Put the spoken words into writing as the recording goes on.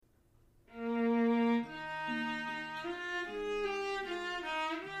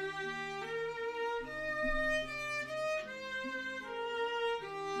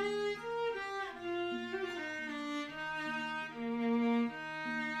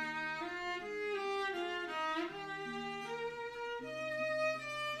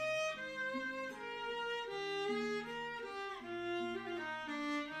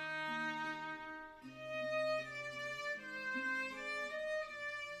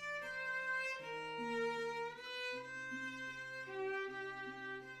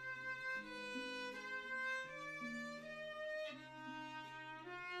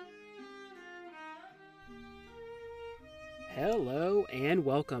Hello and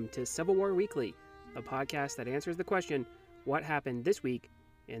welcome to Civil War Weekly, a podcast that answers the question, what happened this week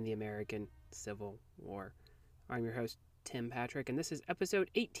in the American Civil War? I'm your host, Tim Patrick, and this is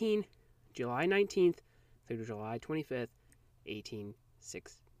episode 18, July 19th through July 25th,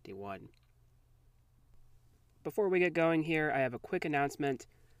 1861. Before we get going here, I have a quick announcement,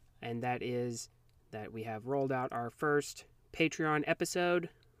 and that is that we have rolled out our first Patreon episode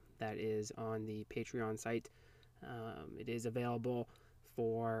that is on the Patreon site. It is available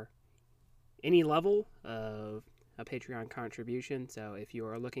for any level of a Patreon contribution. So if you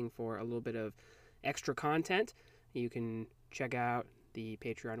are looking for a little bit of extra content, you can check out the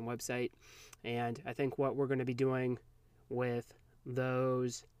Patreon website. And I think what we're going to be doing with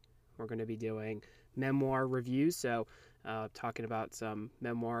those, we're going to be doing memoir reviews. So talking about some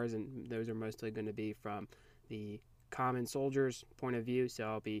memoirs, and those are mostly going to be from the common soldier's point of view. So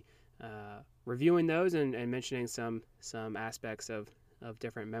I'll be reviewing those and mentioning some aspects of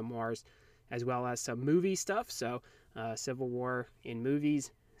different memoirs, as well as some movie stuff. So Civil War in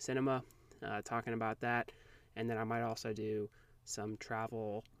movies, cinema, talking about that. And then I might also do some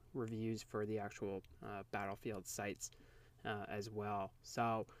travel reviews for the actual battlefield sites as well.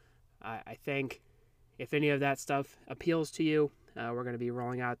 So I think if any of that stuff appeals to you, we're going to be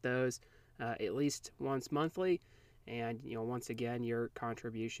rolling out those at least once monthly. And, once again, your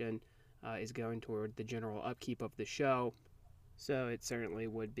contribution is going toward the general upkeep of the show, so it certainly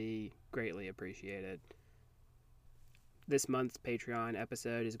would be greatly appreciated. This month's Patreon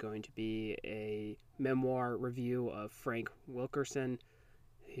episode is going to be a memoir review of Frank Wilkerson,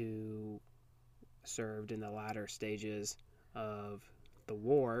 who served in the latter stages of the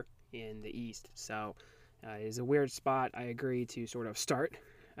war in the East. So it is a weird spot, I agree, to sort of start,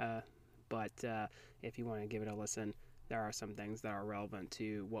 but if you want to give it a listen, there are some things that are relevant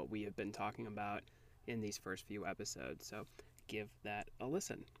to what we have been talking about in these first few episodes, so give that a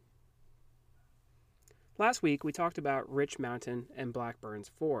listen. Last week, we talked about Rich Mountain and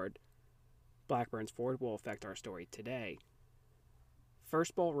Blackburn's Ford. Blackburn's Ford will affect our story today.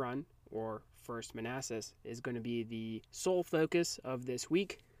 First Bull Run, or First Manassas, is going to be the sole focus of this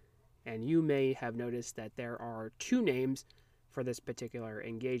week, and you may have noticed that there are two names for this particular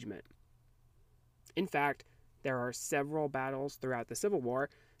engagement. In fact, there are several battles throughout the Civil War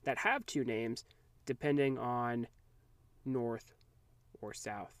that have two names depending on North or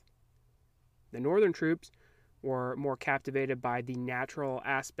South. The Northern troops were more captivated by the natural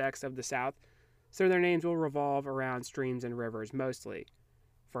aspects of the South, so their names will revolve around streams and rivers mostly.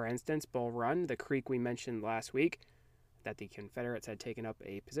 For instance, Bull Run, the creek we mentioned last week that the Confederates had taken up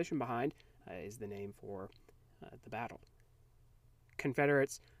a position behind, is the name for the battle.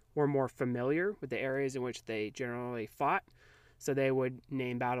 Confederates were more familiar with the areas in which they generally fought, so they would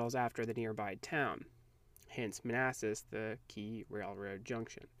name battles after the nearby town, hence Manassas, the key railroad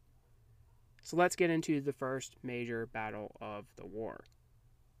junction. So let's get into the first major battle of the war.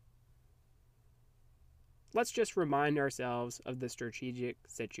 Let's just remind ourselves of the strategic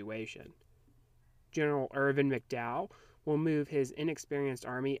situation. General Irvin McDowell will move his inexperienced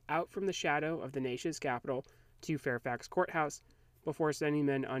army out from the shadow of the nation's capital to Fairfax Courthouse before sending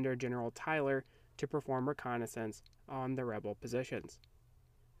men under General Tyler to perform reconnaissance on the rebel positions.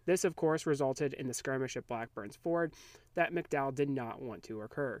 This, of course, resulted in the skirmish at Blackburn's Ford that McDowell did not want to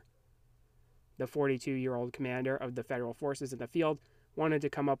occur. The 42-year-old commander of the Federal forces in the field wanted to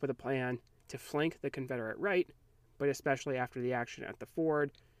come up with a plan to flank the Confederate right, but especially after the action at the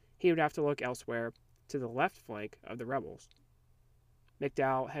Ford, he would have to look elsewhere to the left flank of the rebels.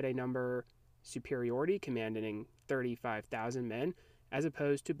 McDowell had a number superiority commanding 35,000 men as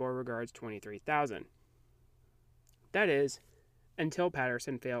opposed to Beauregard's 23,000. That is, until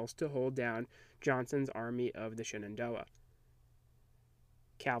Patterson fails to hold down Johnson's Army of the Shenandoah.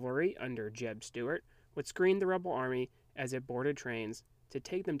 Cavalry under Jeb Stuart would screen the rebel army as it boarded trains to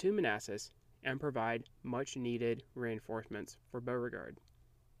take them to Manassas and provide much-needed reinforcements for Beauregard.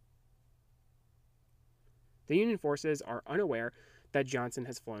 The Union forces are unaware that Johnson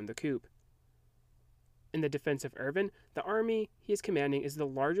has flown the coop. In the defense of Irvin, the army he is commanding is the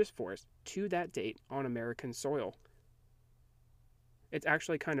largest force to that date on American soil. It's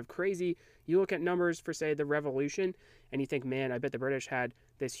actually kind of crazy. You look at numbers for, say, the Revolution, and you think, man, I bet the British had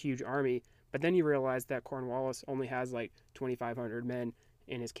this huge army. But then you realize that Cornwallis only has like 2,500 men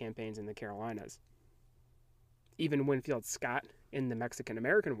in his campaigns in the Carolinas. Even Winfield Scott in the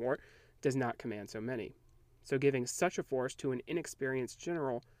Mexican-American War does not command so many. So giving such a force to an inexperienced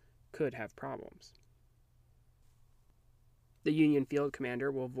general could have problems. The Union field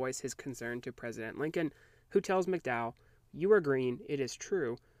commander will voice his concern to President Lincoln, who tells McDowell, "You are green, it is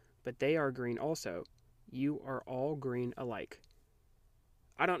true, but they are green also. you are all green alike.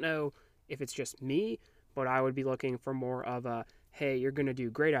 I don't know if it's just me, but I would be looking for more of a, hey, you're going to do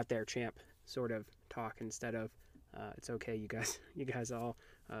great out there, champ, sort of talk instead of, it's okay, you guys all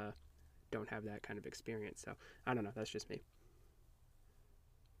don't have that kind of experience. So I don't know, that's just me.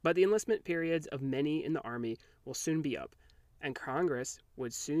 But the enlistment periods of many in the Army will soon be up, and Congress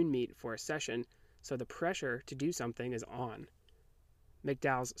would soon meet for a session, so the pressure to do something is on.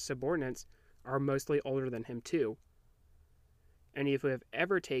 McDowell's subordinates are mostly older than him too, and if you have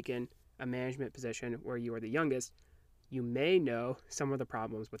ever taken a management position where you are the youngest, you may know some of the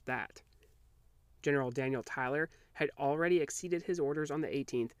problems with that. General Daniel Tyler had already exceeded his orders on the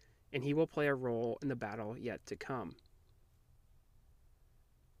 18th, and he will play a role in the battle yet to come.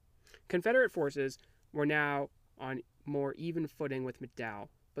 Confederate forces were now on more even footing with McDowell,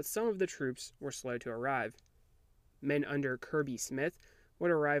 but some of the troops were slow to arrive. Men under Kirby Smith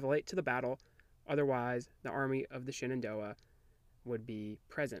would arrive late to the battle, otherwise the Army of the Shenandoah would be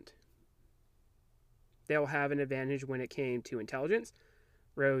present. They'll have an advantage when it came to intelligence.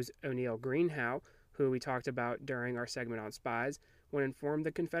 Rose O'Neal Greenhow, who we talked about during our segment on spies, would inform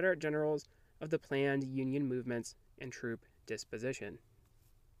the Confederate generals of the planned Union movements and troop disposition.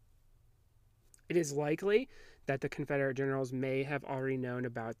 It is likely that the Confederate generals may have already known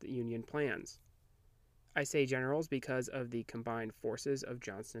about the Union plans. I say generals because of the combined forces of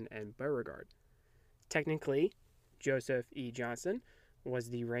Johnston and Beauregard. Technically, Joseph E. Johnston was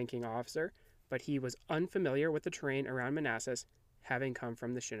the ranking officer, but he was unfamiliar with the terrain around Manassas, having come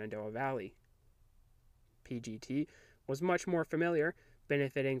from the Shenandoah Valley. PGT was much more familiar,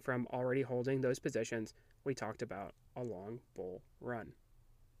 benefiting from already holding those positions we talked about along Bull Run.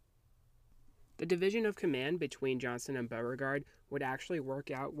 The division of command between Johnston and Beauregard would actually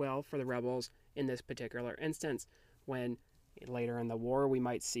work out well for the rebels in this particular instance, when later in the war we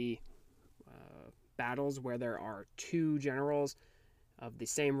might see battles where there are two generals of the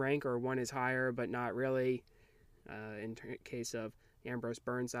same rank, or one is higher but not really. In case of Ambrose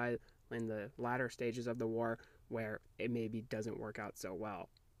Burnside in the latter stages of the war, where it maybe doesn't work out so well.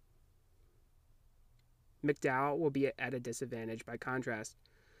 McDowell will be at a disadvantage by contrast.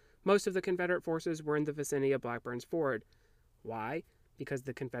 Most of the Confederate forces were in the vicinity of Blackburn's Ford. Why? Because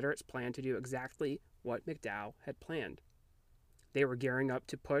the Confederates planned to do exactly what McDowell had planned. They were gearing up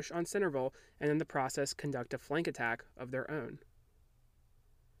to push on Centerville and in the process conduct a flank attack of their own.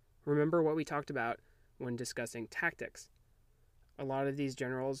 Remember what we talked about when discussing tactics. A lot of these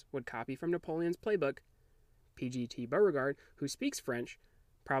generals would copy from Napoleon's playbook. PGT Beauregard, who speaks French,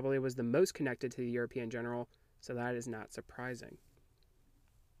 probably was the most connected to the European general, so that is not surprising.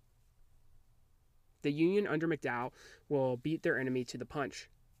 The Union under McDowell will beat their enemy to the punch.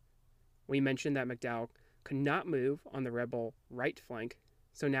 We mentioned that McDowell could not move on the rebel right flank,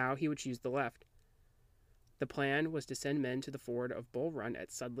 so now he would choose the left. The plan was to send men to the ford of Bull Run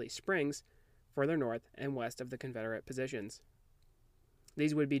at Sudley Springs, further north and west of the Confederate positions.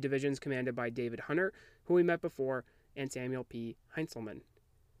 These would be divisions commanded by David Hunter, who we met before, and Samuel P. Heintzelman.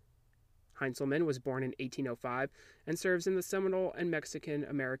 Heintzelman was born in 1805 and serves in the Seminole and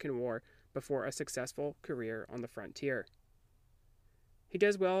Mexican-American War before a successful career on the frontier. He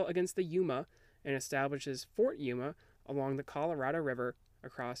does well against the Yuma and establishes Fort Yuma along the Colorado River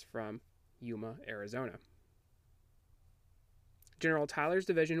across from Yuma, Arizona. General Tyler's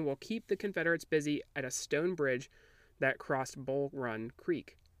division will keep the Confederates busy at a stone bridge that crossed Bull Run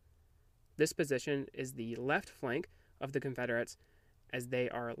Creek. This position is the left flank of the Confederates, as they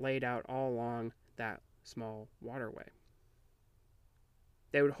are laid out all along that small waterway.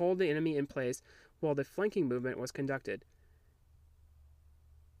 They would hold the enemy in place while the flanking movement was conducted.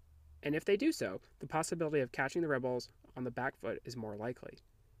 And if they do so, the possibility of catching the rebels on the back foot is more likely.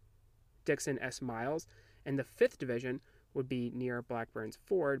 Dixon S. Miles and the 5th Division would be near Blackburn's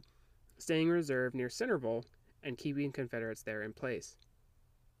Ford, staying in reserve near Centerville and keeping Confederates there in place.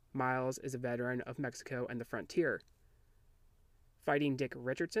 Miles is a veteran of Mexico and the frontier. Fighting Dick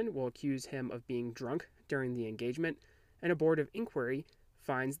Richardson will accuse him of being drunk during the engagement, and a board of inquiry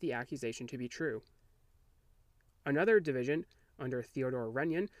finds the accusation to be true. Another division, under Theodore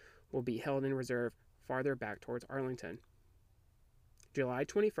Runyon, will be held in reserve farther back towards Arlington. July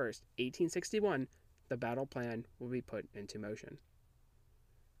 21st, 1861, the battle plan will be put into motion.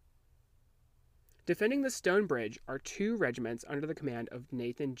 Defending the Stone Bridge are 2 regiments under the command of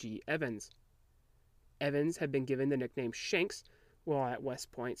Nathan G. Evans. Evans had been given the nickname Shanks while at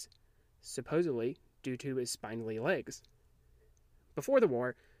West Point, supposedly due to his spindly legs. Before the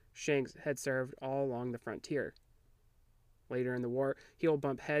war, Shanks had served all along the frontier. Later in the war, he will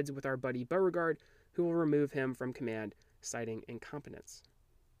bump heads with our buddy Beauregard, who will remove him from command, citing incompetence.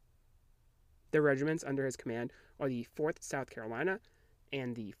 The regiments under his command are the 4th South Carolina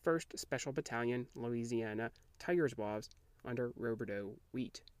and the 1st Special Battalion Louisiana Tiger Zouaves under Roberto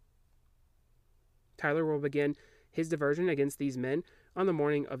Wheat. Tyler will begin his diversion against these men on the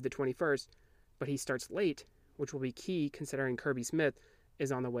morning of the 21st, but he starts late, which will be key considering Kirby Smith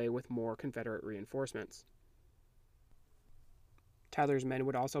is on the way with more Confederate reinforcements. Tyler's men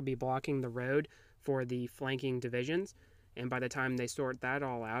would also be blocking the road for the flanking divisions, and by the time they sort that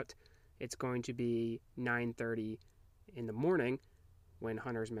all out, it's going to be 9:30 in the morning when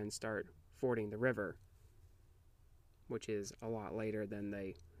Hunter's men start fording the river, which is a lot later than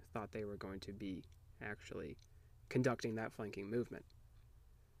they thought they were going to be actually conducting that flanking movement.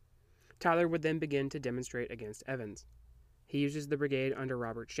 Tyler would then begin to demonstrate against Evans. He uses the brigade under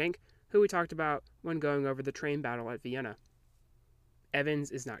Robert Schenck, who we talked about when going over the train battle at Vienna.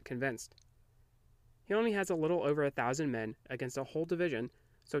 Evans is not convinced. He only has a little over 1,000 men against a whole division,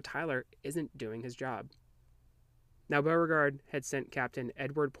 so Tyler isn't doing his job. Now, Beauregard had sent Captain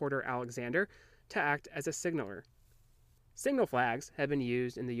Edward Porter Alexander to act as a signaler. Signal flags had been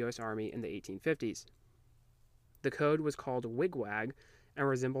used in the U.S. Army in the 1850s. The code was called wigwag and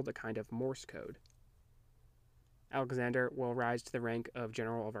resembled a kind of Morse code. Alexander will rise to the rank of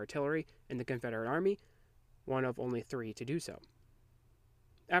General of Artillery in the Confederate Army, one of only 3 to do so.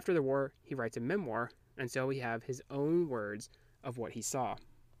 After the war, he writes a memoir, and so we have his own words of what he saw.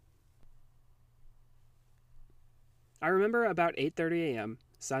 I remember about 8:30 a.m.,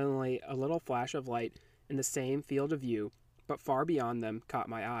 suddenly a little flash of light in the same field of view, but far beyond them, caught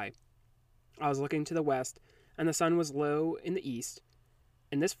my eye. I was looking to the west, and the sun was low in the east,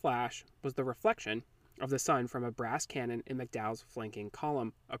 and this flash was the reflection of the sun from a brass cannon in McDowell's flanking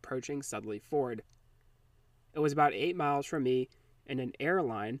column approaching Sudley Ford. It was about 8 miles from me in an air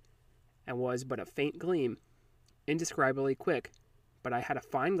line and was but a faint gleam, indescribably quick, but I had a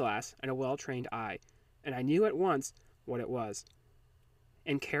fine glass and a well-trained eye, and I knew at once what it was.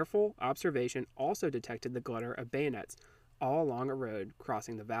 And careful observation also detected the glitter of bayonets all along a road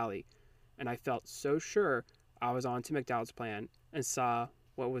crossing the valley, and I felt so sure I was on to McDowell's plan and saw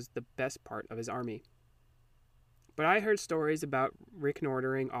what was the best part of his army. But I heard stories about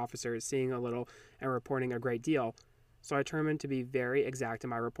reconnoitering officers seeing a little and reporting a great deal, so I determined to be very exact in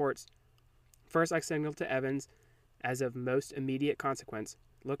my reports. First, I signaled to Evans, as of most immediate consequence,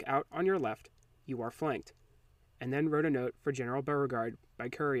 "Look out on your left, you are flanked," and then wrote a note for General Beauregard by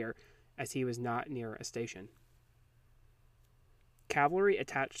courier, as he was not near a station. Cavalry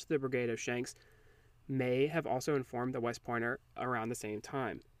attached to the brigade of Shanks may have also informed the West Pointer around the same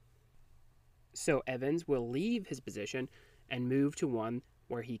time. So Evans will leave his position and move to one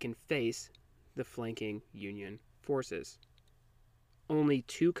where he can face the flanking Union forces. Only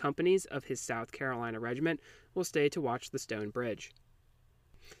 2 companies of his South Carolina regiment will stay to watch the Stone Bridge.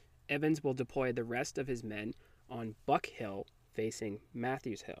 Evans will deploy the rest of his men on Buck Hill facing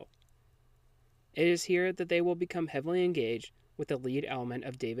Matthews Hill. It is here that they will become heavily engaged with the lead element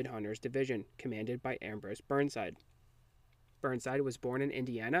of David Hunter's division, commanded by Ambrose Burnside. Burnside was born in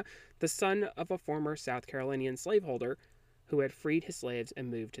Indiana, the son of a former South Carolinian slaveholder who had freed his slaves and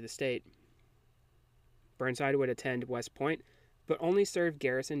moved to the state. Burnside would attend West Point, but only served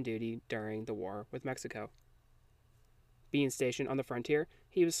garrison duty during the war with Mexico. Being stationed on the frontier,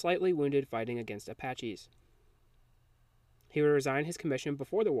 he was slightly wounded fighting against Apaches. He would resign his commission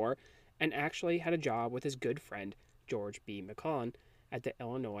before the war and actually had a job with his good friend George B. McClellan at the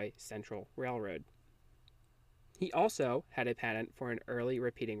Illinois Central Railroad. He also had a patent for an early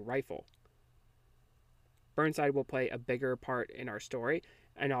repeating rifle. Burnside will play a bigger part in our story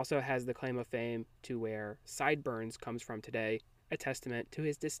and also has the claim of fame to where sideburns comes from today, a testament to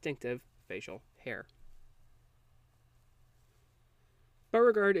his distinctive facial hair.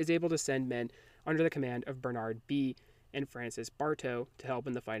 Beauregard is able to send men under the command of Bernard Bee and Francis Bartow to help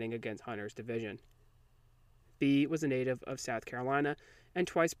in the fighting against Hunter's division. Bee was a native of South Carolina and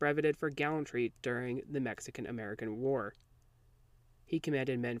twice brevetted for gallantry during the Mexican-American War. He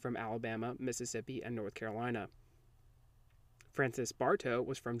commanded men from Alabama, Mississippi, and North Carolina. Francis Bartow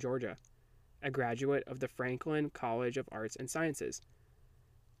was from Georgia, a graduate of the Franklin College of Arts and Sciences.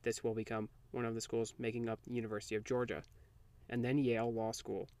 This will become one of the schools making up the University of Georgia, and then Yale Law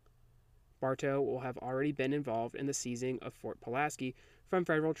School. Bartow will have already been involved in the seizing of Fort Pulaski from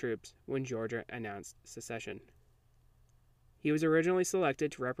federal troops when Georgia announced secession. He was originally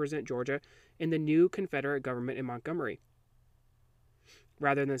selected to represent Georgia in the new Confederate government in Montgomery.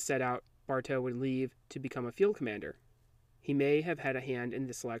 Rather than set out, Bartow would leave to become a field commander. He may have had a hand in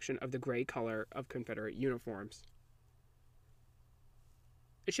the selection of the gray color of Confederate uniforms.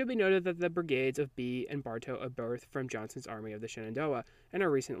 It should be noted that the brigades of Bee and Bartow are both from Johnson's Army of the Shenandoah and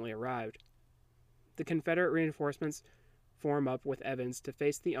are recently arrived. the Confederate reinforcements form up with Evans to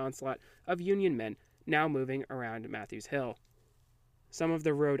face the onslaught of Union men now moving around Matthews Hill. Some of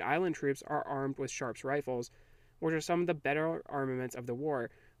the Rhode Island troops are armed with Sharps rifles, which are some of the better armaments of the war,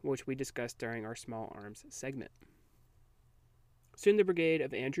 which we discussed during our small arms segment. Soon the brigade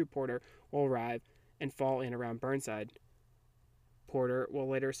of Andrew Porter will arrive and fall in around Burnside. Porter will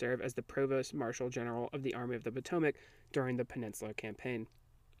later serve as the Provost Marshal General of the Army of the Potomac during the Peninsula Campaign.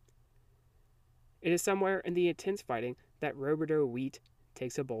 It is somewhere in the intense fighting that Roberto Wheat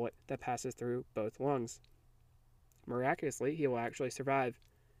takes a bullet that passes through both lungs. Miraculously, he will actually survive.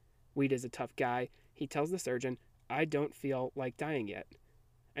 Wheat is a tough guy. He tells the surgeon, "I don't feel like dying yet."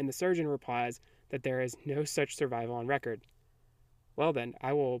 And the surgeon replies that there is no such survival on record. "Well then,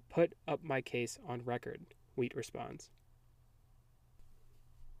 I will put up my case on record," Wheat responds.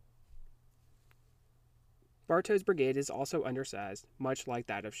 Bartow's brigade is also undersized, much like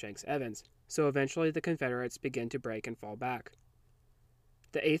that of Shanks-Evans, so eventually the Confederates begin to break and fall back.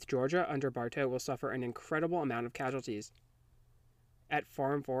 The 8th Georgia under Bartow will suffer an incredible amount of casualties. At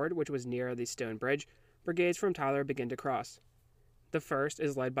Farm Ford, which was near the Stone Bridge, brigades from Tyler begin to cross. The first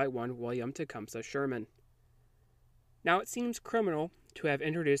is led by one William Tecumseh Sherman. Now it seems criminal to have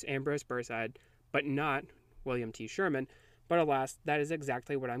introduced Ambrose Burnside, but not William T. Sherman, but alas, that is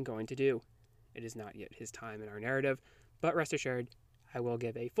exactly what I'm going to do. It is not yet his time in our narrative, but rest assured, I will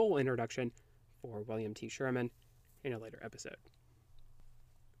give a full introduction for William T. Sherman in a later episode.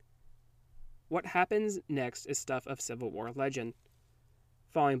 What happens next is stuff of Civil War legend.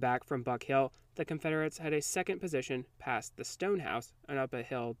 Falling back from Buck Hill, the Confederates had a second position past the Stone House and up a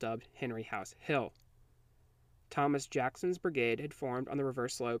hill dubbed Henry House Hill. Thomas Jackson's brigade had formed on the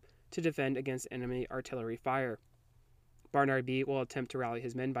reverse slope to defend against enemy artillery fire. Barnard Bee will attempt to rally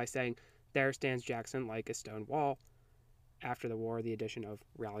his men by saying, "There stands Jackson like a stone wall." After the war, the addition of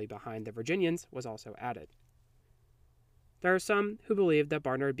 "rally behind the Virginians" was also added. There are some who believe that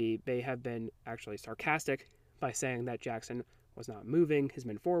Barnard Bee may have been actually sarcastic by saying that Jackson was not moving his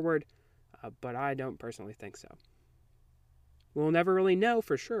men forward, but I don't personally think so. We'll never really know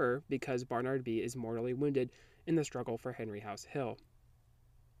for sure because Barnard Bee is mortally wounded in the struggle for Henry House Hill.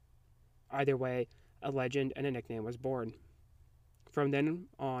 Either way, a legend and a nickname was born. From then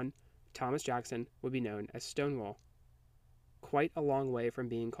on, Thomas Jackson would be known as Stonewall, quite a long way from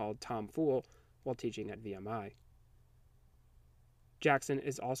being called Tom Fool while teaching at VMI. Jackson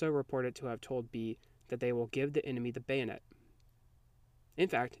is also reported to have told Bee that they will give the enemy the bayonet. In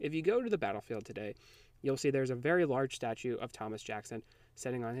fact, if you go to the battlefield today, you'll see there's a very large statue of Thomas Jackson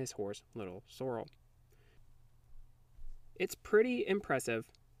sitting on his horse, Little Sorrel. It's pretty impressive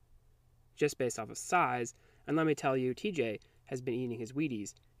just based off of size, and let me tell you, TJ has been eating his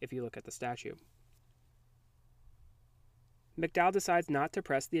Wheaties if you look at the statue. McDowell decides not to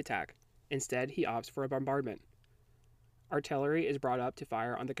press the attack. Instead, he opts for a bombardment. Artillery is brought up to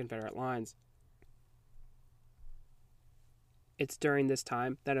fire on the Confederate lines. It's during this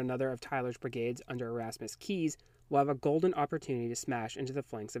time that another of Tyler's brigades under Erasmus Keyes will have a golden opportunity to smash into the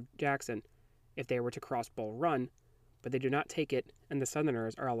flanks of Jackson if they were to cross Bull Run, but they do not take it, and the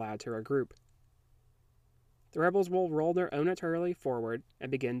Southerners are allowed to regroup. The rebels will roll their own artillery forward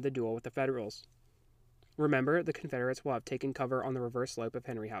and begin the duel with the Federals. Remember, the Confederates will have taken cover on the reverse slope of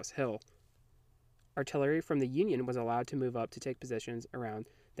Henry House Hill. Artillery from the Union was allowed to move up to take positions around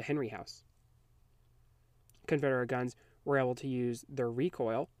the Henry House. Confederate guns were able to use their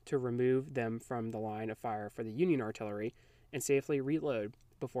recoil to remove them from the line of fire for the Union artillery and safely reload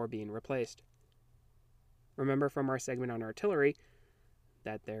before being replaced. Remember from our segment on artillery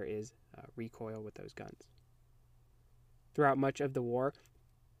that there is recoil with those guns. Throughout much of the war,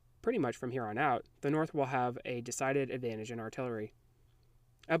 pretty much from here on out, the North will have a decided advantage in artillery.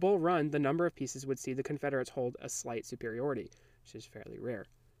 At Bull Run, the number of pieces would see the Confederates hold a slight superiority, which is fairly rare.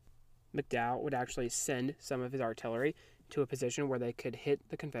 McDowell would actually send some of his artillery to a position where they could hit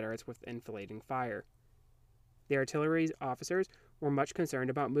the Confederates with enfilading fire. The artillery officers were much concerned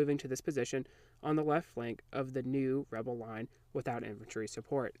about moving to this position on the left flank of the new rebel line without infantry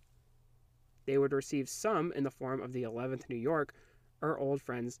support. They would receive some in the form of the 11th New York, or old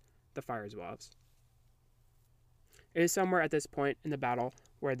friends, the Fire Zouaves. It is somewhere at this point in the battle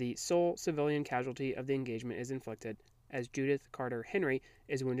where the sole civilian casualty of the engagement is inflicted, as Judith Carter Henry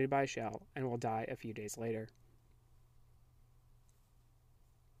is wounded by a shell and will die a few days later.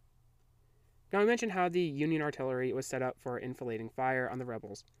 Now I mentioned how the Union artillery was set up for enfilading fire on the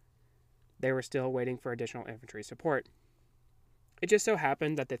rebels. They were still waiting for additional infantry support. It just so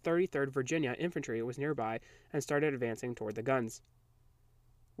happened that the 33rd Virginia Infantry was nearby and started advancing toward the guns.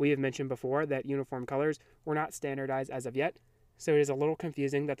 We have mentioned before that uniform colors were not standardized as of yet, so it is a little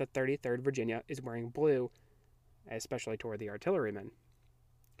confusing that the 33rd Virginia is wearing blue, especially toward the artillerymen.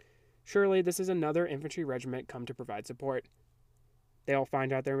 Surely this is another infantry regiment come to provide support. They will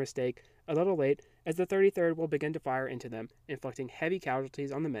find out their mistake a little late, as the 33rd will begin to fire into them, inflicting heavy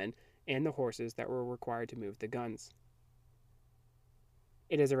casualties on the men and the horses that were required to move the guns.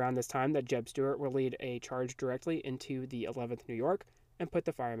 It is around this time that Jeb Stuart will lead a charge directly into the 11th New York and put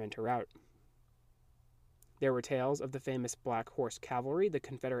the firemen to rout. There were tales of the famous Black Horse Cavalry the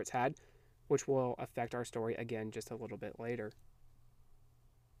Confederates had, which will affect our story again just a little bit later.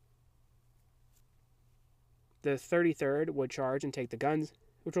 The 33rd would charge and take the guns,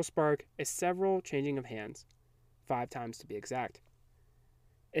 which will spark a several changing of hands, 5 times to be exact.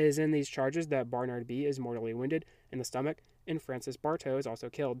 It is in these charges that Barnard Bee is mortally wounded in the stomach, and Francis Bartow is also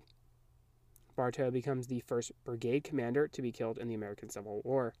killed. Bartow becomes the first brigade commander to be killed in the American Civil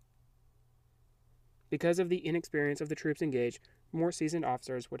War. Because of the inexperience of the troops engaged, more seasoned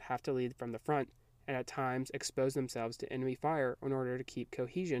officers would have to lead from the front, and at times expose themselves to enemy fire in order to keep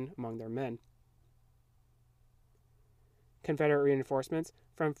cohesion among their men. Confederate reinforcements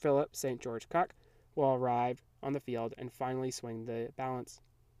from Philip St. George Cocke will arrive on the field and finally swing the balance.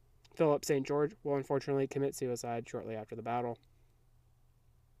 Philip St. George will unfortunately commit suicide shortly after the battle.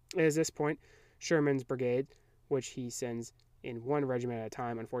 It is this point Sherman's brigade, which he sends in one regiment at a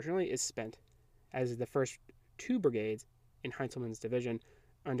time, unfortunately, is spent, as is the first 2 brigades in Heintzelman's division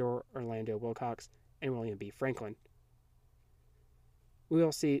under Orlando Wilcox and William B. Franklin. We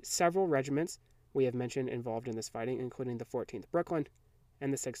will see several regiments we have mentioned involved in this fighting, including the 14th Brooklyn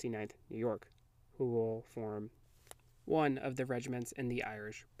and the 69th New York, who will form one of the regiments in the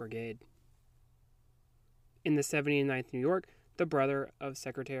Irish Brigade. In the 79th New York, the brother of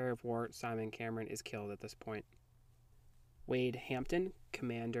Secretary of War Simon Cameron is killed at this point. Wade Hampton,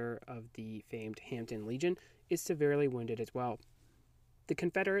 commander of the famed Hampton Legion, is severely wounded as well. The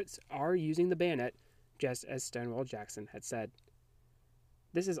Confederates are using the bayonet, just as Stonewall Jackson had said.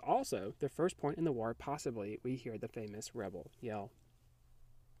 This is also the first point in the war possibly we hear the famous rebel yell.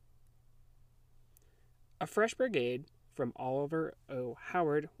 A fresh brigade from Oliver O.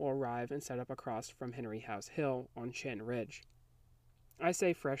 Howard will arrive and set up across from Henry House Hill on Shen Ridge. I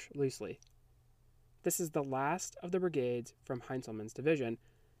say fresh loosely. This is the last of the brigades from Heintzelman's division,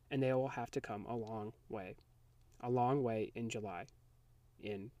 and they will have to come a long way in July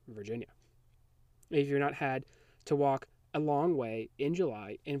in Virginia. If you've not had to walk a long way in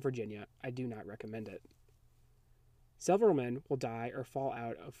July in Virginia, I do not recommend it. Several men will die or fall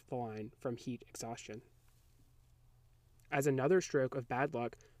out of the line from heat exhaustion. As another stroke of bad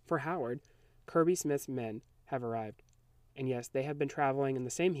luck for Howard, Kirby Smith's men have arrived. And yes, they have been traveling in the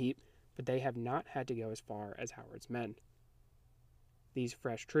same heat, but they have not had to go as far as Howard's men. These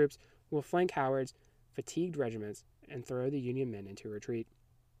fresh troops will flank Howard's fatigued regiments and throw the Union men into retreat.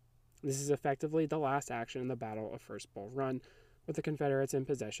 This is effectively the last action in the Battle of First Bull Run, with the Confederates in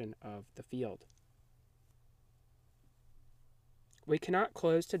possession of the field. We cannot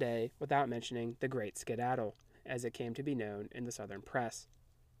close today without mentioning the Great Skedaddle, as it came to be known in the Southern press.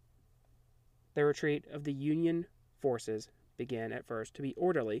 The retreat of the Union forces began at first to be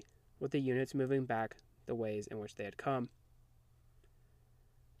orderly, with the units moving back the ways in which they had come.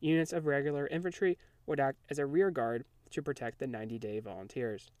 Units of regular infantry would act as a rear guard to protect the 90-day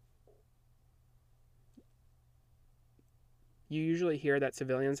volunteers. You usually hear that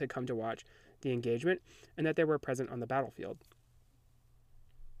civilians had come to watch the engagement and that they were present on the battlefield.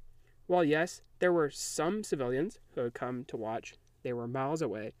 While yes, there were some civilians who had come to watch, they were miles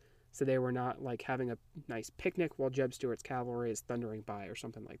away, so they were not like having a nice picnic while Jeb Stuart's cavalry is thundering by or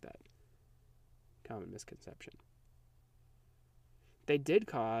something like that. Common misconception. They did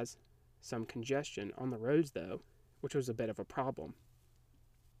cause some congestion on the roads, though, which was a bit of a problem.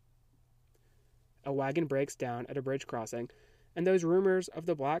 A wagon breaks down at a bridge crossing, and those rumors of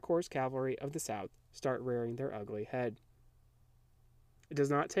the Black Horse Cavalry of the South start rearing their ugly head. It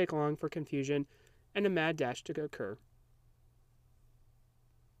does not take long for confusion and a mad dash to occur.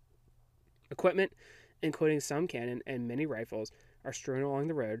 Equipment, including some cannon and many rifles, are strewn along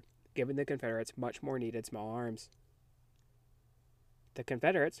the road, giving the Confederates much more needed small arms. The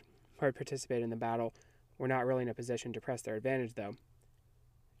Confederates, who had participated in the battle, were not really in a position to press their advantage, though.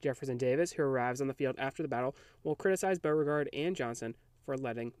 Jefferson Davis, who arrives on the field after the battle, will criticize Beauregard and Johnson for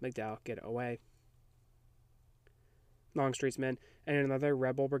letting McDowell get away. Longstreet's men and another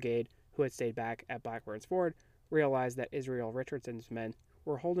rebel brigade who had stayed back at Blackbird's Ford realized that Israel Richardson's men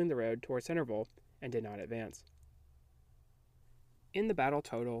were holding the road toward Centerville and did not advance. In the battle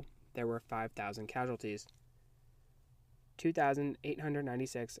total, there were 5,000 casualties,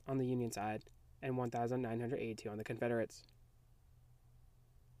 2,896 on the Union side and 1,982 on the Confederates.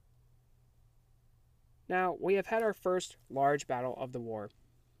 Now, we have had our first large battle of the war,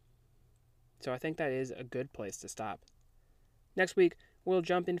 so I think that is a good place to stop. Next week, we'll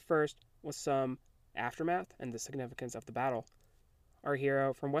jump in first with some aftermath and the significance of the battle. Our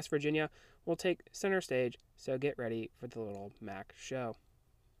hero from West Virginia will take center stage, so get ready for the Little Mac Show.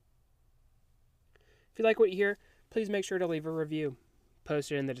 If you like what you hear, please make sure to leave a review.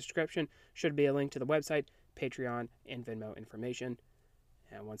 Posted in the description should be a link to the website, Patreon, and Venmo information.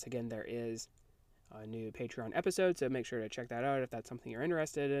 And once again, there is a new Patreon episode, so make sure to check that out if that's something you're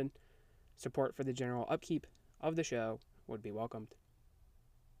interested in. Support for the general upkeep of the show would be welcomed.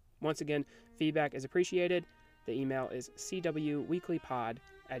 Once again, feedback is appreciated. The email is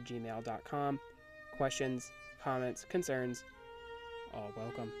cwweeklypod@gmail.com. Questions, comments, concerns, all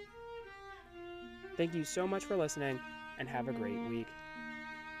welcome. Thank you so much for listening, and have a great week.